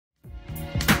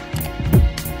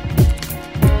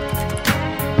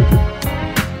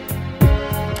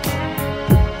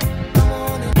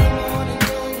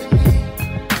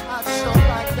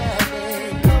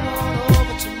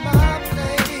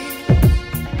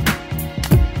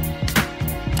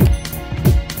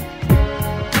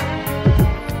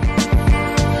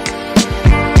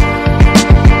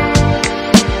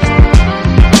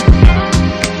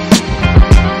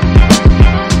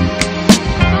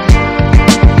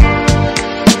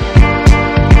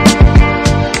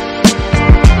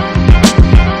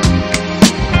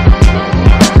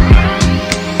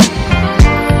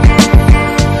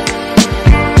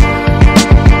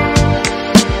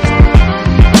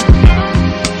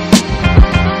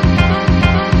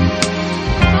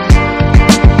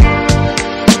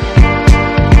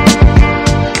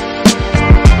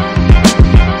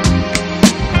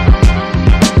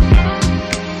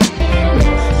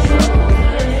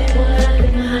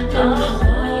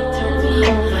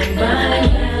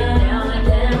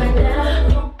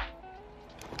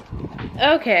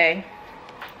Okay,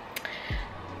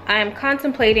 I'm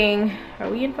contemplating, are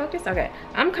we in focus? Okay,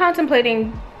 I'm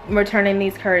contemplating returning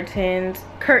these curtains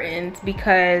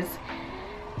because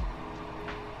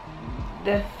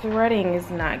the threading is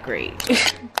not great.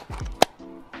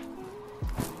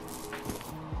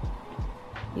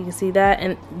 You can see that,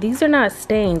 and these are not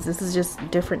stains, this is just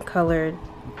different colored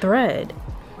thread.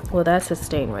 Well, that's a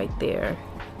stain right there.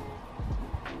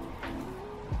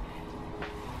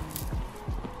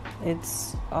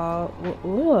 It's all,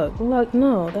 look,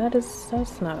 no,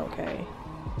 that's not okay.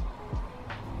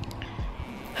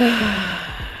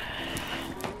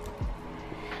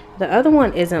 The other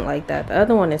one isn't like that. The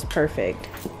other one is perfect.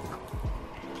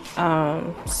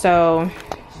 So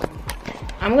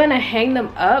I'm gonna hang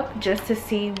them up just to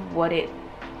see what it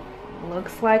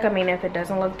looks like. I mean, if it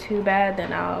doesn't look too bad,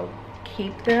 then I'll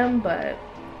keep them, but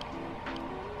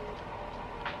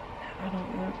I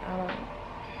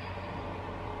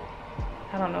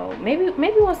don't know. Maybe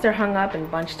once they're hung up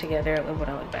and bunched together, it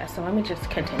wouldn't look bad. So let me just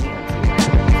continue and see what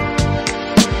happens.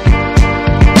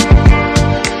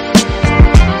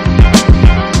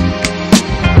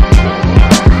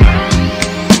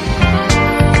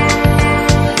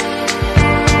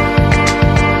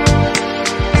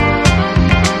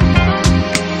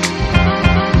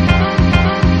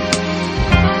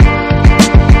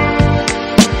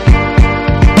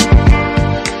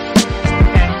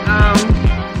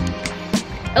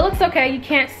 Okay, you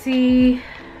can't see,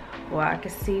 well, I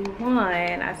can see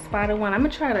one. I spotted one. I'm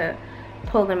gonna try to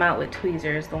pull them out with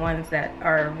tweezers, the ones that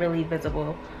are really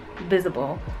visible.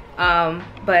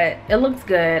 But it looks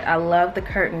good. I love the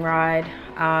curtain rod.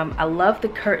 I love the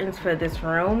curtains for this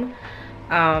room,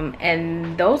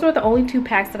 and those were the only 2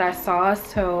 packs that I saw,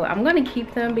 so I'm gonna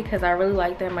keep them because I really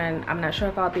like them, and I'm not sure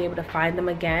if I'll be able to find them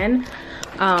again.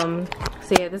 So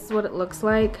yeah, this is what it looks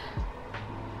like.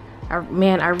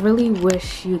 Man, I really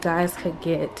wish you guys could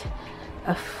get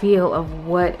a feel of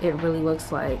what it really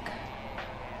looks like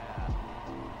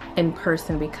in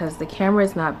person, because the camera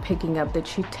is not picking up the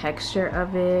true texture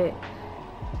of it.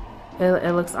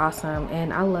 It looks awesome,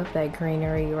 and I love that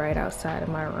greenery right outside of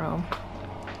my room.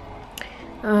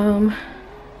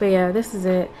 But yeah, this is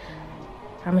it.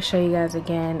 I'm gonna show you guys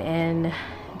again in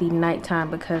the nighttime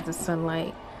because the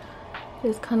sunlight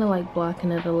is kind of like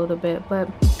blocking it a little bit, but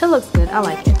it looks good. I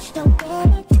like it.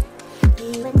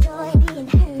 You enjoy being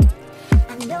hurt.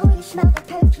 I know you smell the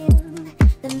perfume,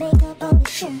 the makeup on the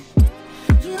shirt.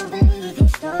 You believe in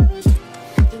stories,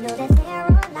 you know that there are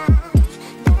lies.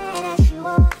 Bad as you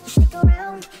are, you stick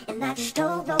around, and I just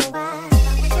don't know why.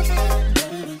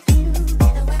 Baby, you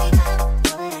better worry about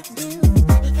what I do.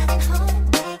 I be coming home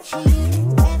back to you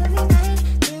every night,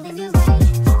 doing you right.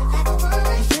 The type of one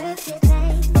I deserve to play.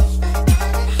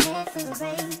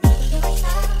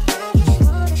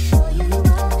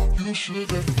 You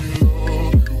should let me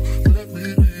love you, let me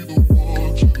be the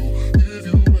one to give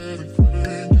you everything you want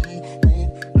and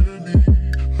need.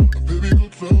 A baby,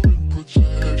 good love and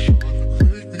protection,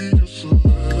 make me your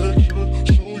selection,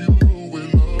 so you know where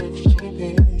love is supposed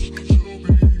to be.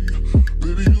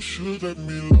 Baby, you should let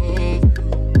me love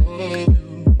you,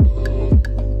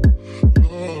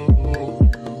 love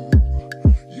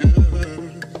you, love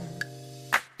you, yeah.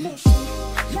 Listen,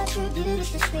 your true beauty's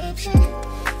description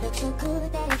looks so good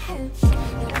that it hurts.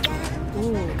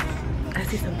 Ooh, I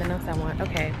see something else I want.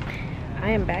 Okay, I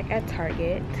am back at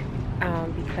Target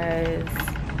because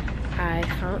I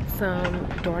found some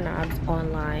doorknobs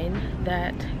online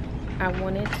that I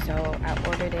wanted, so I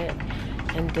ordered it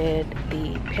and did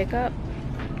the pickup.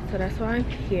 So that's why I'm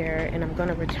here, and I'm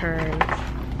gonna return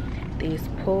these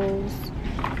pulls,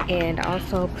 and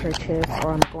also purchase,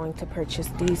 or I'm going to purchase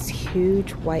these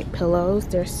huge white pillows.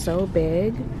 They're so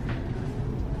big.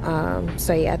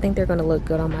 So yeah, I think they're gonna look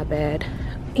good on my bed.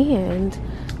 And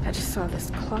I just saw this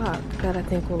clock that I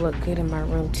think will look good in my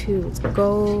room too. It's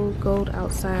gold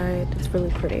outside. It's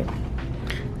really pretty.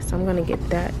 So I'm gonna get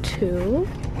that too.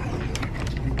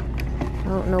 I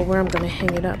don't know where I'm gonna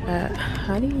hang it up at.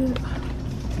 How do you?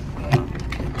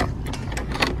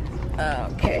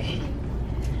 Okay.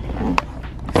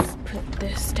 Let's put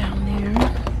this down there.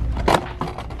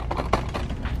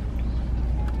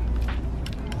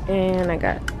 And I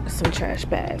got some trash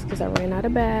bags because I ran out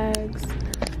of bags.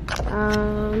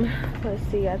 Let's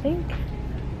see, I think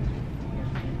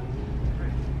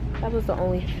that was the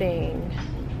only thing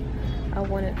I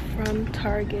wanted from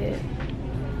Target.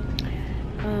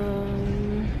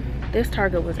 This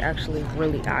Target was actually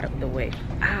really out of the way.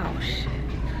 Ow, shit.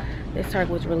 This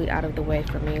Target was really out of the way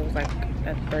for me. It was like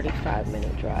a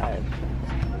 35-minute drive.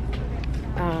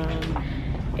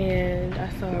 and I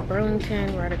saw a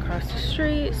Burlington right across the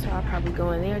street, so I'll probably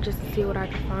go in there just to see what I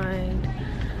can find.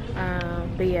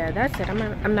 But yeah, that's it.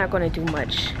 I'm not going to do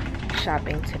much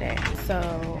shopping today.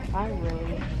 So I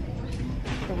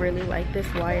really like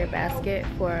this wire basket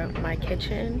for my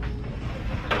kitchen,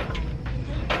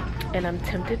 and I'm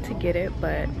tempted to get it,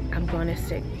 but I'm going to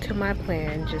stick to my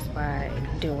plan just by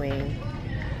doing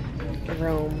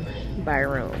room by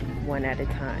room, one at a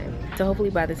time. So hopefully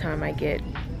by the time I get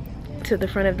to the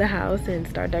front of the house and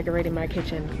start decorating my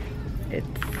kitchen,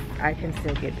 I can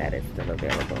still get that. It's still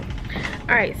available.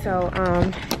 All right, so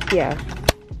yeah,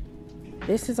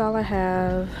 this is all I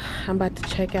have. I'm about to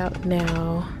check out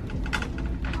now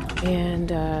and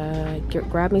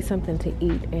grab me something to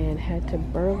eat and head to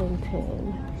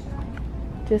Burlington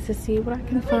just to see what I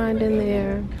can find in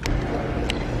there.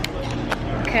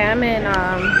 Okay, I'm in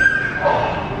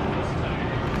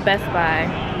Best Buy,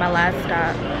 my last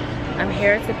stop. I'm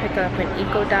here to pick up an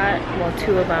EcoDot, well,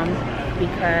 2 of them,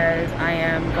 because I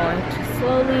am going to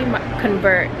slowly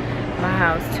convert my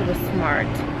house to a smart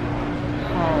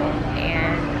home,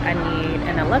 and I need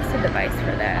an Alexa device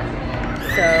for that.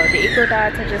 So the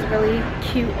EcoDots are just really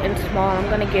cute and small. I'm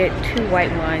gonna get 2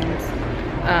 white ones.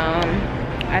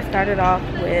 I started off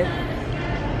with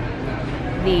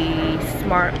the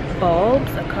smart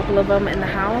bulbs, a couple of them in the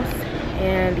house,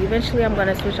 and eventually I'm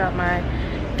gonna switch out my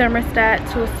thermostat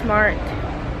to a smart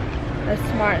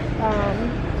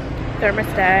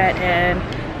thermostat and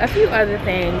a few other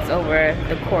things over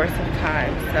the course of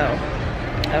time. So,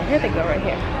 oh, here they go right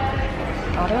here.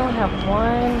 Oh, they only have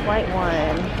 1 white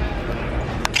one.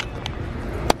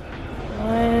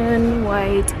 1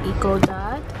 white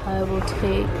EcoDot. I will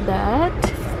take that.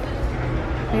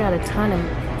 They got a ton of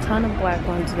black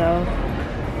ones though.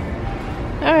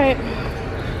 All right.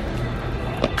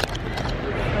 So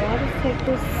I'll just take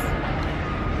this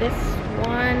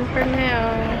one for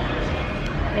now,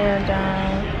 and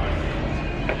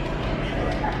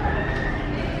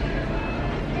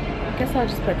I guess I'll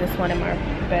just put this one in my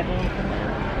bedroom for now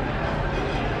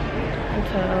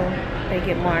until they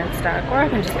get more in stock, or I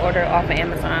can just order it off of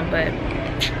Amazon, but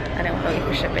I don't pay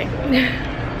for shipping.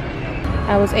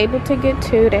 I was able to get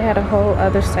 2. They had a whole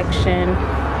other section,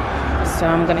 so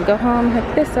I'm gonna go home,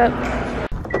 hook this up.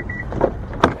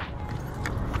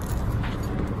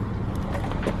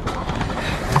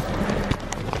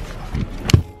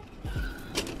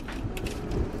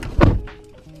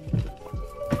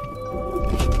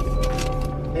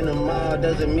 In the mall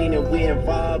doesn't mean that we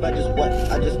involved. I just put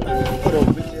a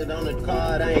rigid on the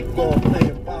card. I ain't going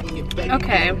playing ball.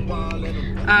 Okay.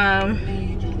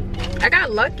 I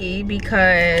got lucky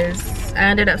because I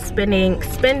ended up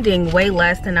spending way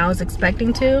less than I was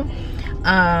expecting to.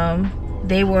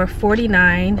 They were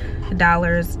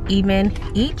 $49 even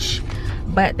each,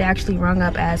 but they actually rung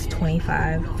up as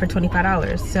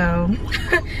 $25. So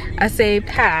I saved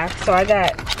half. So I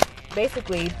got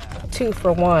basically 2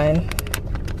 for 1.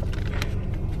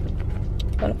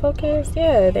 Wanna focus?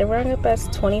 Yeah, they rung up as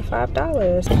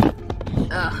 $25.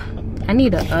 I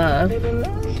need a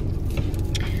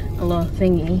little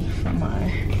thingy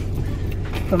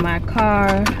for my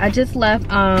car. I just left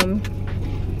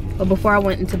but before I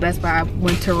went into Best Buy, I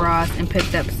went to Ross and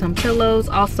picked up some pillows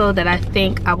also that I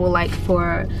think I will like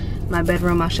for my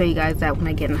bedroom. I'll show you guys that when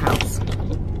I get in the house.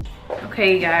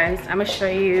 Okay, you guys, I'm gonna show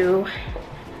you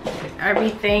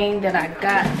everything that I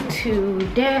got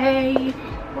today.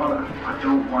 I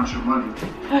don't want your money.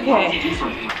 Okay.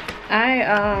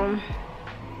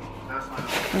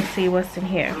 Let's see what's in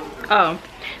here. Oh,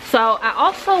 so I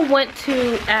also went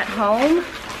to At Home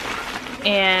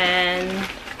and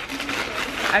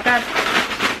I got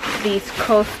these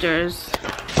coasters.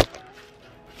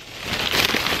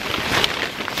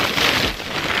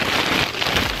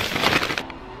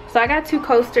 So I got 2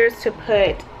 coasters to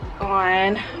put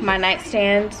on my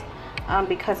nightstand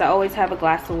because I always have a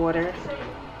glass of water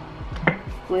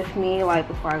with me, like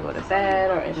before I go to bed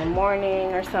or in the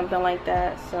morning or something like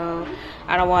that. So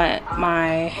I don't want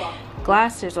my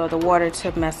glasses or the water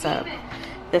to mess up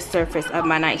the surface of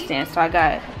my nightstand. So I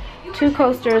got 2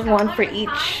 coasters, 1 for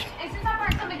each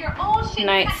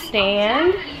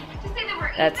nightstand.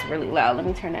 That's really loud. Let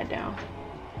me turn that down.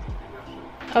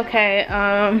 Okay,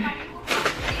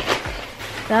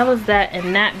 that was that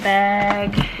in that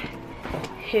bag.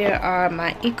 Here are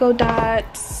my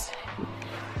EcoDots.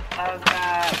 I've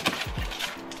got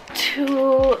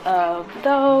 2 of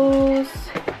those.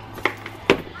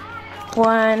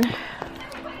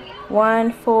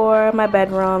 One for my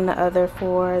bedroom, the other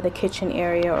for the kitchen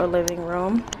area or living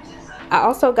room. I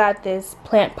also got this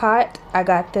plant pot. I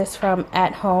got this from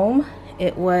At Home.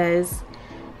 It was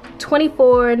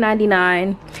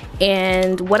 $24.99.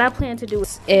 And what I plan to do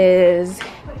is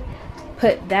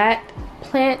put that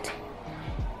plant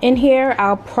in here.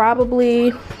 I'll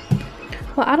probably,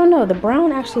 well, I don't know, the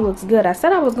brown actually looks good. I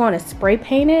said I was going to spray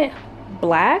paint it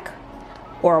black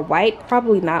or white,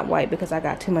 probably not white because I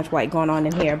got too much white going on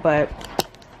in here, but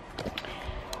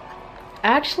I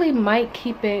actually might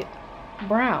keep it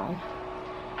brown.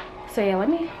 So yeah, let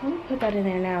me put that in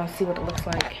there now and see what it looks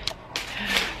like.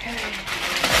 Okay.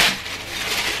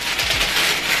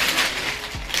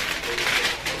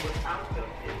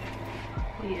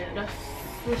 Yeah,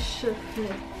 this should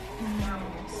fit.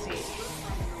 Let's see.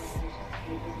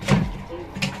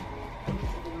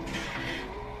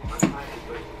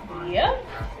 Yep,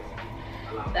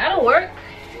 that'll work.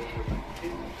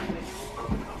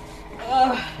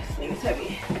 Oh, this thing is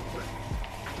heavy.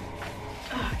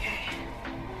 Okay,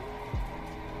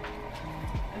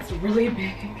 that's really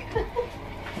big. Okay.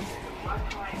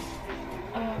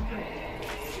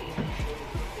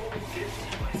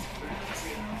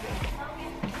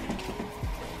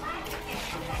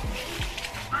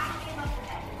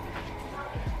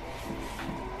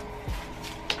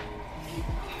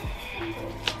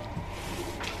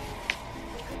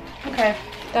 Okay,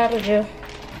 that'll do.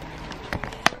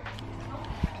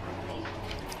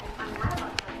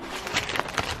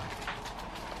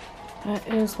 That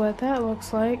is what that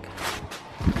looks like.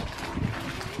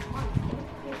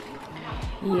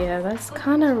 Yeah, that's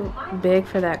kind of big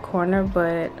for that corner,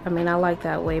 but I mean, I like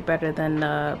that way better than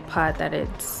the pot that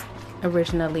it's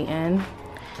originally in.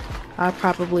 I'll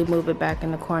probably move it back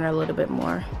in the corner a little bit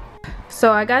more.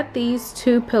 So I got these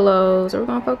two pillows. Are we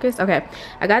gonna focus? Okay,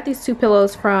 I got these two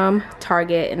pillows from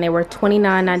Target and they were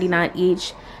 $29.99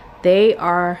 each. They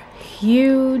are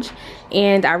huge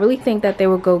and I really think that they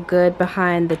will go good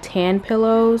behind the tan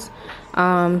pillows.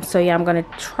 So yeah, I'm gonna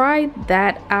try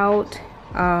that out.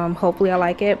 Hopefully I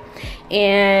like it.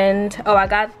 And oh, I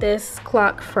got this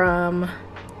clock from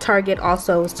Target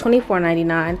also. It was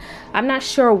 $24.99. I'm not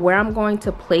sure where I'm going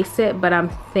to place it, but I'm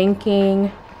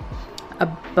thinking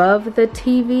above the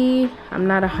TV. I'm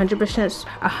not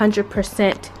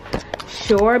 100%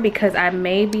 sure because I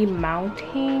may be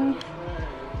mounting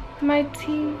my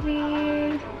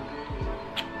TV.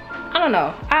 I don't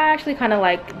know. I actually kind of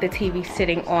like the TV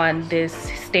sitting on this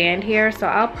stand here, so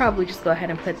I'll probably just go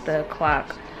ahead and put the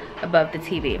clock above the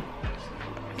TV.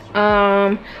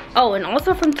 Oh, and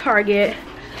also from Target,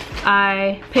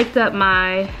 I picked up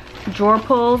my drawer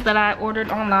pulls that I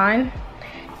ordered online,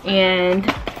 and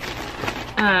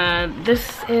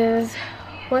this is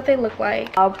what they look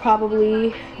like. I'll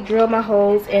probably drill my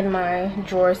holes in my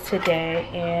drawers today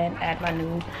and add my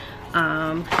new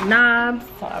knobs,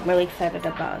 so I'm really excited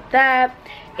about that.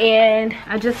 And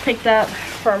I just picked up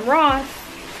from Ross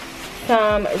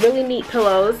some really neat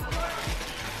pillows.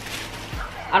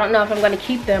 I don't know if I'm going to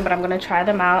keep them, but I'm going to try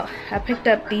them out. I picked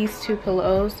up these two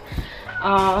pillows,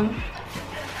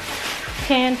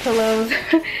 tan pillows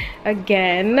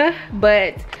again,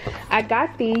 but I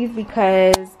got these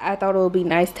because I thought it would be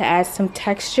nice to add some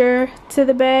texture to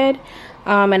the bed.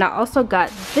 And I also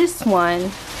got this one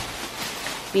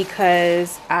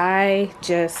because I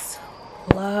just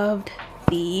loved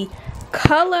the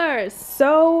color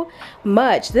so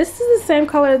much. This is the same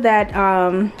color that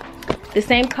the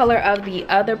same color of the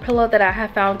other pillow that I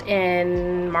have found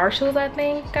in Marshall's, I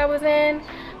think I was in,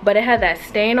 but it had that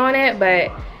stain on it.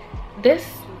 But this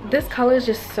color is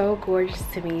just so gorgeous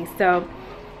to me. So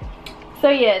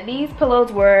yeah, these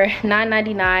pillows were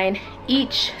 $9.99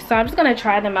 each, so I'm just gonna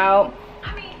try them out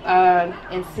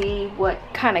and see what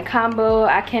kind of combo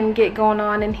I can get going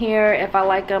on in here. If I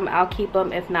like them, I'll keep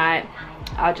them. If not,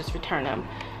 I'll just return them.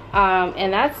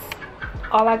 And that's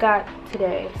all I got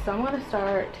today. So I'm gonna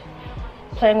start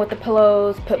playing with the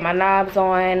pillows, put my knobs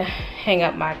on, hang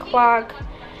up my clock,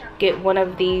 get one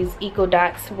of these Eco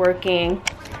Dots working.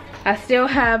 I still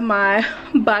have my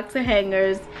box of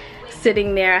hangers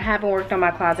sitting there. I haven't worked on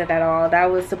my closet at all. That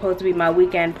was supposed to be my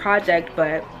weekend project,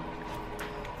 but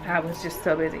I was just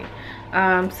so busy.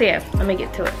 So yeah, let me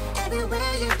get to it. Everywhere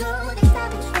you go, they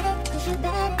stop and stare, 'cause you're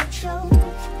bad at control.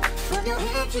 From your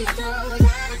head to your toes,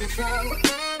 out of control.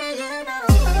 Better you know.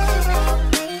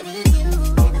 Baby, you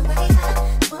and the way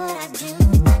what I do.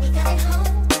 I be coming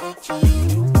home back to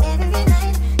you every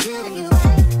night, doing you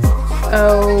right.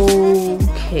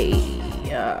 Okay.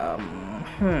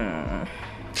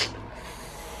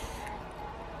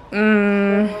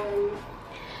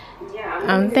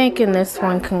 I'm thinking this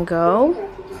one can go.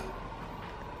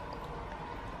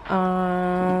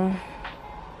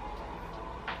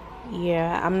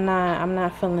 yeah, I'm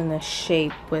not feeling the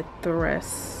shape with the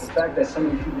rest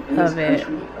of it.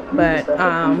 But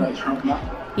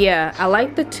yeah, I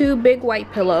like the 2 big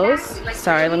white pillows.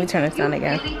 Sorry, let me turn this down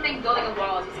again.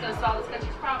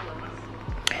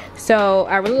 So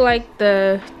I really like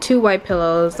the 2 white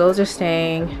pillows. Those are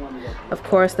staying. Of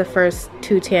course, the first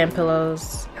 2 tan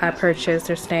pillows I purchased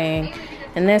are staying,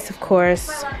 and this, of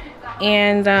course.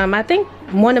 And I think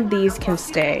one of these can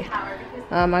stay.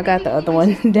 I got the other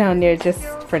one down there just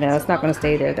for now. It's not gonna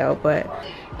stay there though, but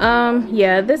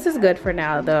yeah, this is good for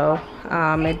now though.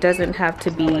 It doesn't have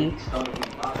to be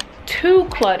too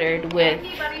cluttered with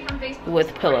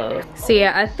pillows. So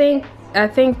yeah, I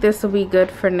think this will be good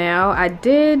for now. I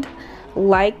did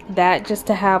like that, just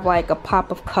to have like a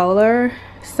pop of color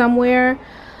somewhere.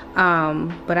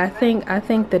 But I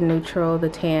think the neutral, the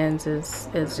tans is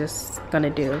just gonna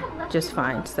do just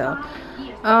fine. So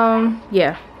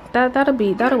yeah,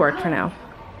 that'll work for now.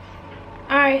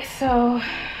 All right, so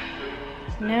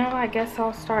now I guess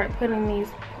I'll start putting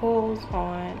these pulls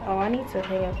on. Oh, I need to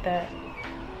hang up that.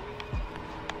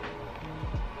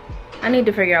 I need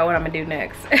to figure out what I'm gonna do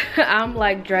next. I'm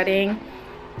like dreading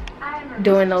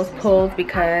doing those pulls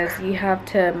because you have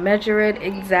to measure it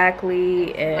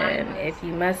exactly, and if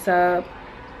you mess up,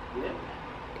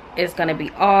 it's gonna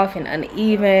be off and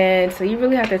uneven. So you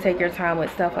really have to take your time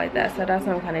with stuff like that. So that's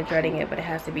why I'm kind of dreading it, but it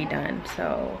has to be done.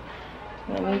 So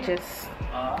let me just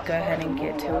go ahead and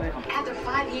get to it. After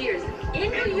 5 years in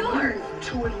New York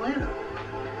To Atlanta.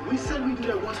 We said we do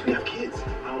that once we have kids.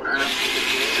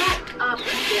 Shut up,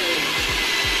 Billy.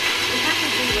 We have to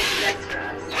do what's best for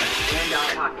us and our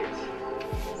pockets.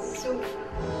 So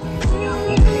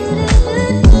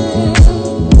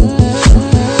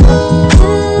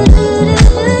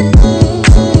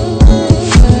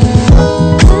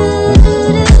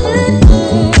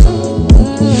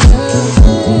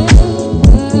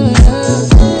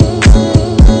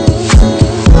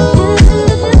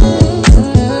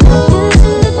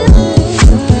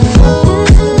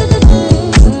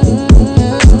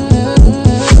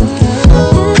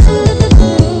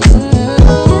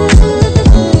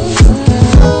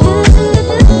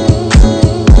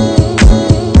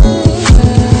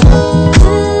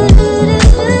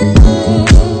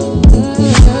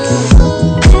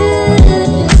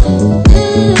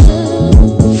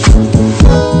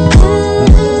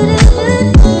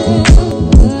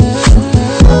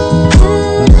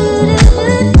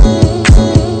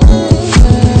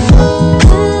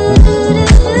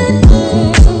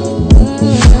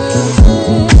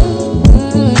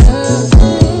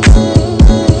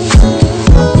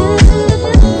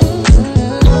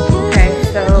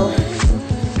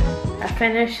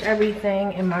finished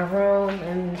everything in my room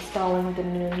and installing the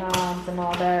new knobs and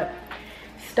all that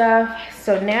stuff.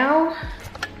 So now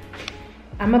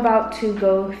I'm about to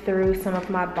go through some of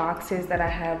my boxes that I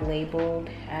have labeled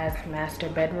as master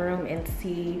bedroom and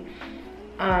see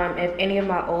if any of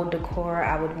my old decor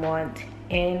I would want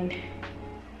in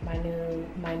my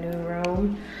new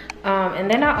room. And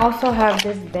then I also have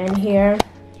this bin here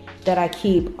that I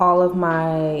keep all of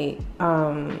my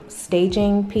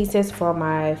staging pieces for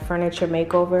my furniture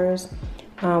makeovers.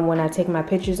 When I take my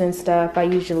pictures and stuff, I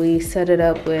usually set it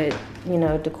up with, you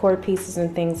know, decor pieces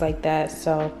and things like that.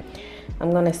 So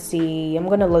I'm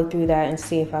gonna look through that and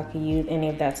see if I could use any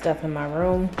of that stuff in my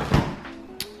room.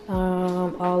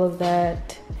 All of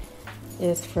that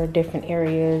is for different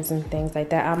areas and things like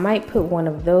that. I might put one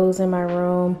of those in my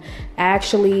room. I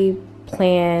actually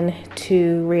plan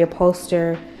to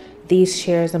reupholster these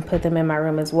chairs and put them in my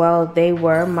room as well. They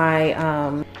were my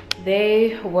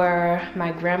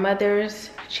grandmother's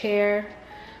chair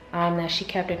that she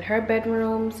kept in her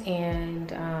bedrooms,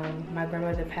 and my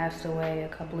grandmother passed away a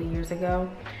couple of years ago.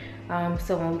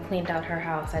 So when we cleaned out her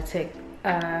house, I took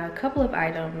a couple of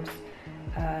items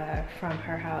from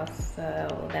her house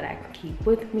so that I can keep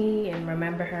with me and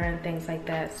remember her and things like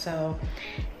that. So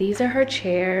these are her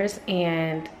chairs,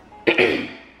 and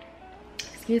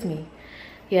excuse me.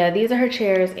 Yeah, these are her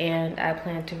chairs, and I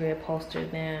plan to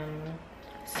reupholster them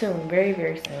soon, very,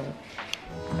 very soon.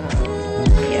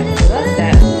 Yeah, so that's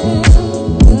that.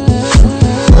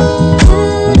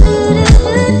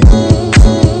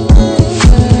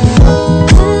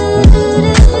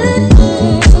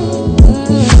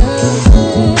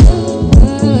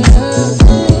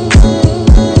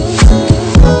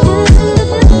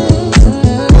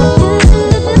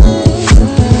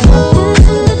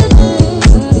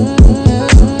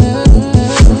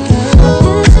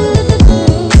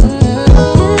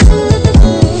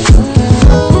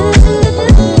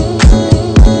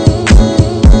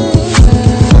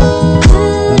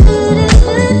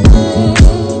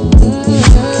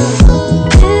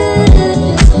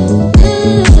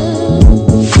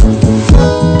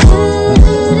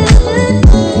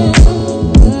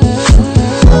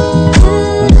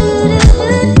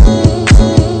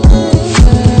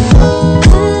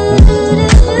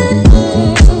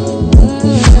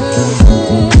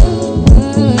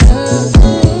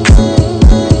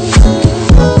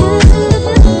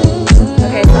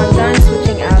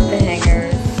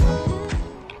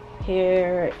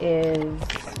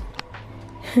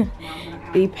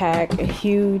 repack a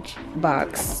huge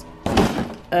box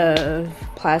of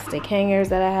plastic hangers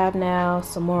that I have now.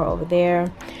 Some more over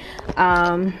there.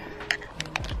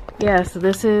 Yeah, so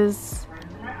this is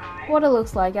what it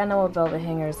looks like. I know what velvet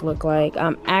hangers look like.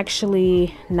 I'm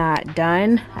actually not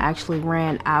done. I actually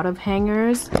ran out of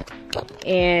hangers.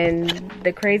 And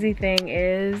the crazy thing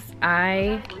is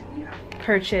I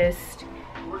purchased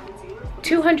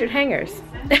 200 hangers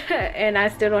and I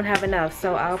still don't have enough.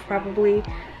 So I'll probably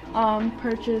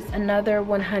purchase another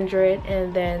 100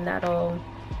 and then that'll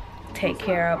take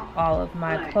care of all of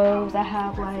my clothes. I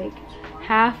have like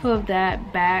half of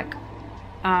that back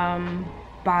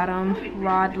bottom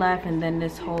rod left and then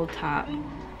this whole top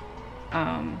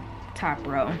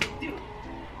row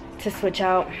to switch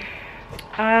out,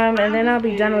 and then I'll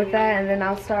be done with that, and then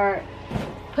I'll start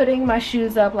putting my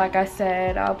shoes up. Like I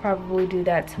said, I'll probably do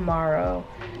that tomorrow.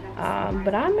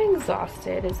 But I'm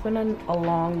exhausted. It's been a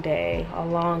long day, a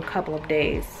long couple of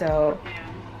days, so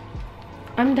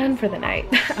I'm done for the night.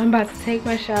 I'm about to take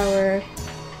my shower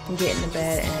and get in the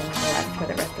bed and relax for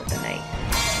the rest of the night.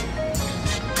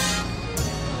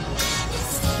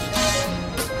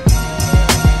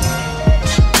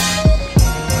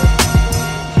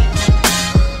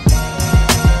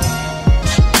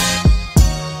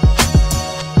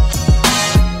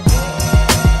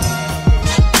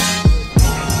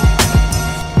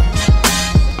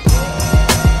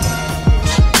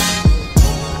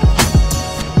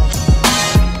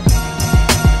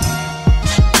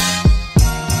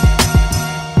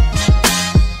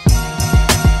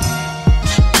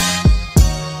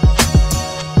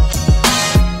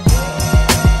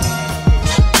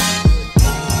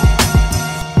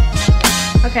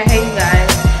 Okay, hey you guys,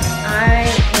 I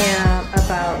am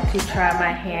about to try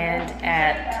my hand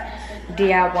at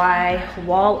DIY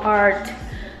wall art.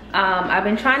 I've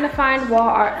been trying to find wall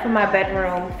art for my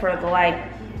bedroom for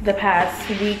the past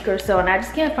week or so, and I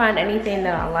just can't find anything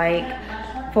that I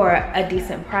like for a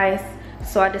decent price.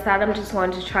 So I decided I'm just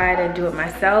going to try it and do it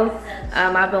myself.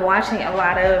 I've been watching a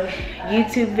lot of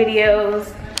YouTube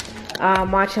videos.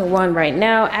 I'm watching one right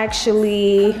now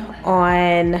actually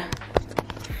on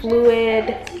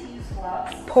fluid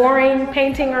pouring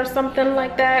painting or something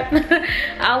like that.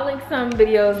 I'll link some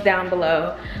videos down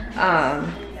below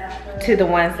to the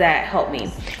ones that help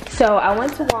me. So I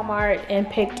went to Walmart and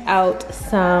picked out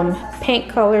some paint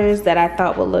colors that I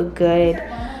thought would look good,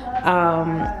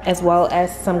 as well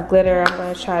as some glitter. I'm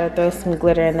going to try to throw some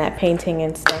glitter in that painting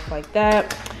and stuff like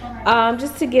that,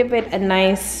 just to give it a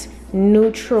nice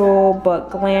neutral but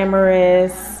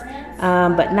glamorous,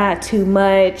 but not too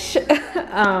much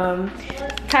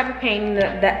type of painting,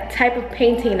 that type of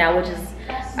painting that which is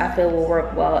I feel will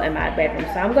work well in my bedroom.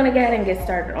 So I'm gonna go ahead and get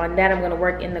started on that. I'm gonna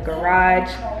work in the garage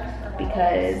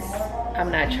because I'm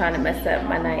not trying to mess up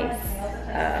my nice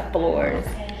floors.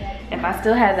 If I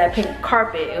still had that pink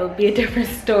carpet, it would be a different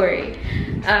story.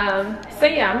 So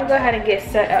yeah, I'm gonna go ahead and get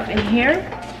set up in here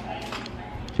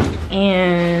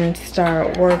and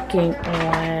start working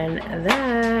on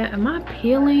that. Am I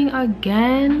peeling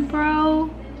again, bro?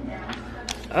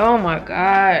 Oh my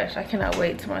gosh, I cannot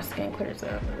wait till my skin clears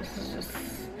up. This is just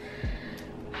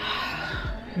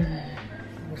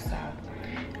we'll stop.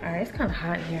 All right, it's kind of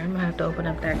hot here. I'm gonna have to open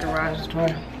up that garage door. I'll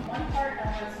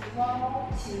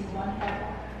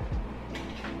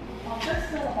just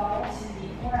fill the bottle to the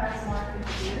 4-ounce mark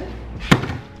with you.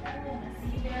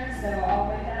 See there, so I'll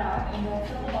break that off and we'll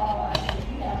fill the bottle up to the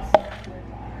 8-ounce mark with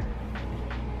water.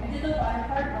 I did the water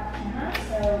part off camera,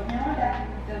 so now I'm back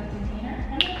with the container.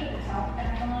 I'm going to put the top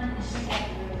back on. It's just like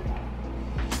really hot.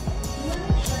 You want to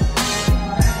make sure the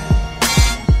water.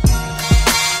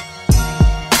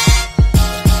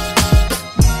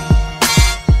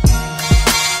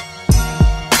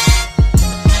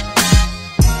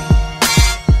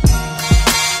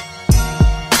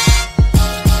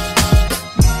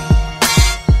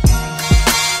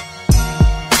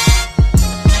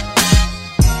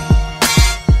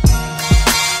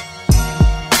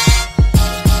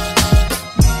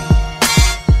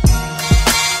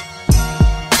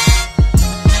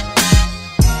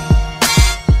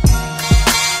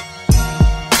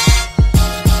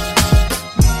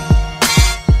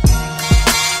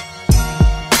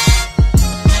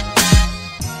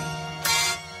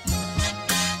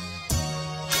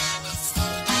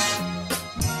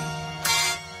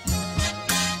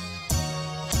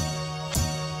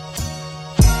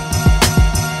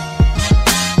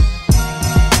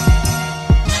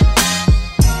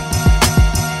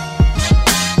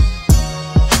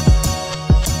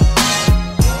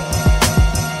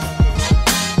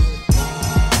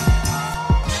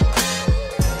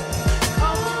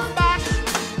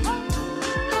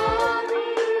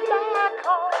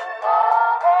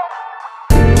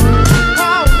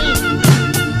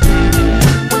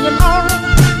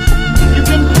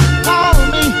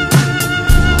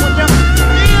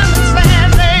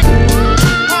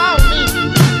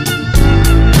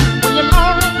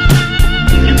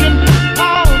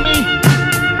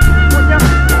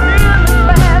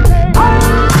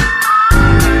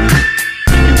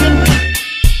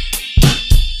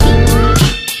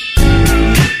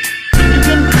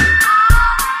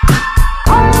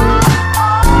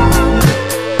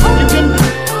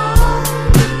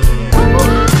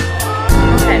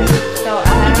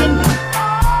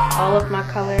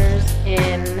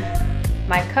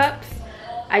 my cups.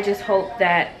 I just hope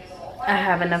that I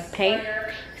have enough paint.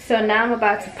 So now I'm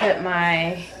about to put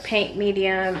my paint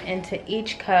medium into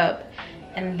each cup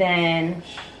and then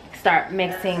start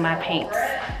mixing my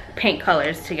paint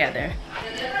colors together.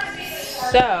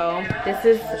 So this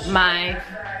is my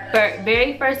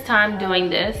very first time doing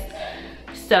this,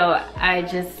 so I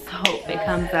just hope it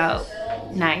comes out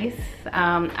nice.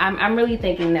 I'm really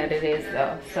thinking that it is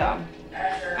though. So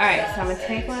all right, so I'm gonna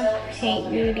take my paint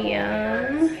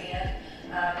medium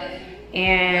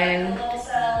and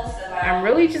I'm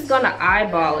really just gonna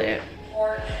eyeball it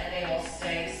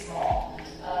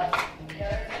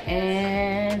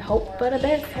and hope for the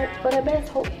best, hope for the best,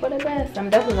 hope for the best. I'm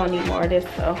definitely gonna need more of this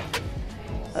though.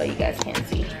 Oh, you guys can't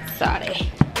see. Sorry.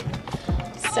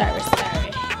 Sorry.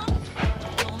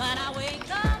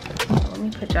 Let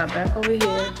me put y'all back over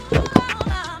here.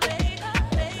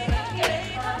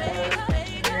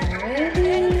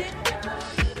 Ready?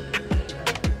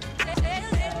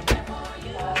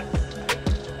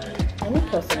 Let me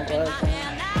put some gloves on.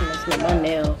 I'm gonna smell my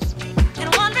nails.